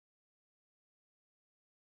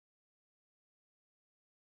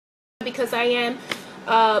because I am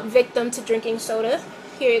victim to drinking soda.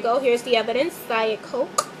 Here you go. Here's the evidence. Diet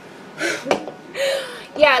Coke.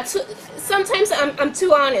 Yeah, sometimes I'm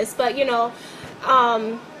too honest, but you know,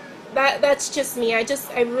 that's just me. I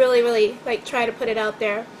really like try to put it out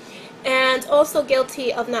there. And also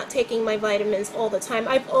guilty of not taking my vitamins all the time.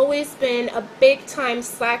 I've always been a big time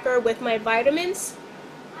slacker with my vitamins,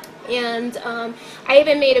 and I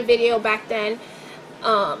even made a video back then,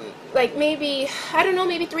 like maybe, I don't know,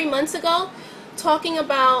 maybe 3 months ago, talking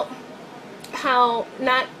about how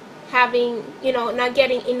not having, you know, not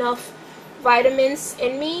getting enough vitamins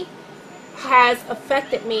in me has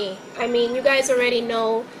affected me. I mean, you guys already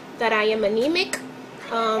know that I am anemic.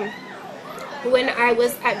 When I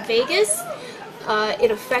was at Vegas,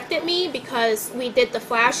 it affected me because we did the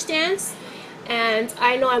flash dance, and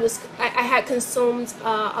I know I had consumed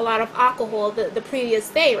a lot of alcohol the previous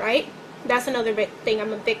day, right? That's another thing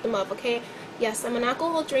I'm a victim of, okay? Yes, I'm an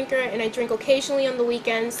alcohol drinker, and I drink occasionally on the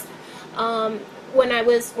weekends. When I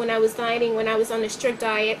was dieting, when I was on a strict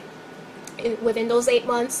diet, within those 8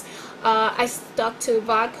 months, I stuck to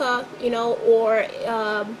vodka, you know, or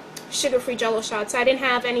sugar-free Jello shots. I didn't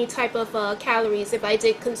have any type of calories if I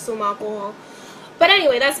did consume alcohol. But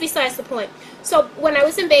anyway, that's besides the point. So when I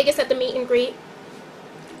was in Vegas at the meet and greet,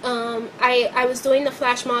 I was doing the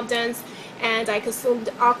flash mob dance, and I consumed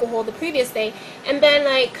alcohol the previous day. And then,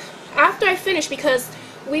 like, after I finished, because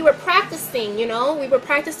we were practicing, you know, we were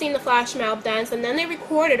practicing the flash mob dance, and then they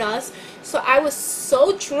recorded us. So I was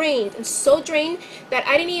so drained that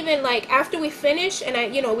I didn't even, like, after we finished,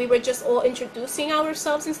 and you know, we were just all introducing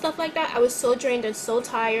ourselves and stuff like that, I was so drained and so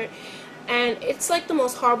tired, and it's like the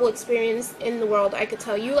most horrible experience in the world, I could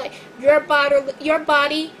tell you. Like, your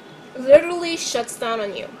body literally shuts down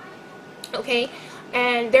on you, okay?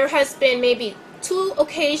 And there has been maybe 2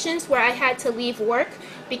 occasions where I had to leave work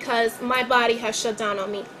because my body has shut down on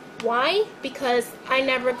me. Why? Because I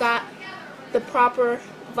never got the proper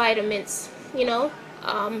vitamins, you know.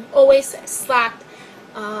 Always slacked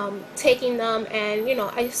taking them, and you know,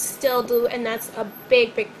 I still do, and that's a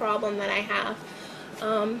big problem that I have.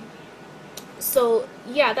 So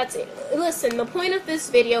yeah, that's it. Listen, the point of this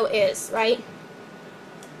video is, right,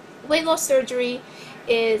 weight loss surgery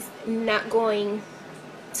is not going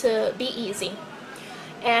to be easy.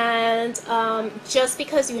 And just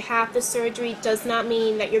because you have the surgery does not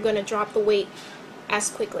mean that you're going to drop the weight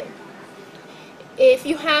as quickly. If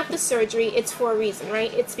you have the surgery, it's for a reason,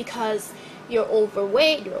 right? It's because you're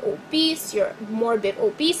overweight, you're obese, you're morbid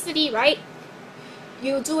obesity, right?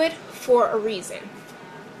 You do it for a reason.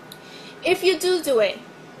 If you do it,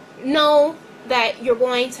 know that you're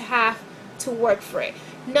going to have to work for it.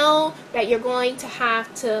 Know that you're going to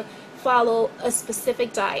have to follow a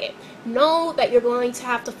specific diet. Know that you're going to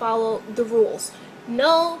have to follow the rules.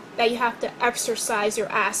 Know that you have to exercise your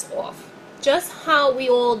ass off, just how we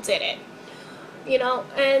all did it, you know.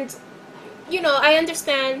 And you know, I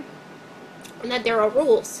understand that there are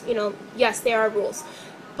rules, you know. Yes, there are rules,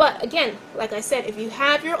 but again, like I said, if you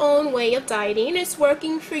have your own way of dieting and it's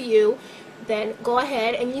working for you, then go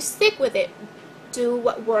ahead and you stick with it. Do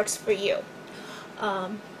what works for you.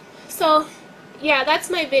 So yeah, that's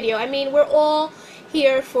my video. I mean, we're all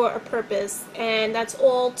here for a purpose, and that's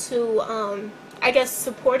all to I guess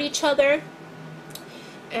support each other,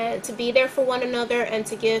 and to be there for one another, and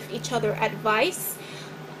to give each other advice.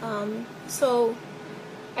 So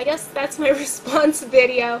I guess that's my response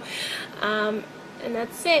video, and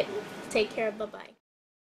that's it. Take care. Bye bye.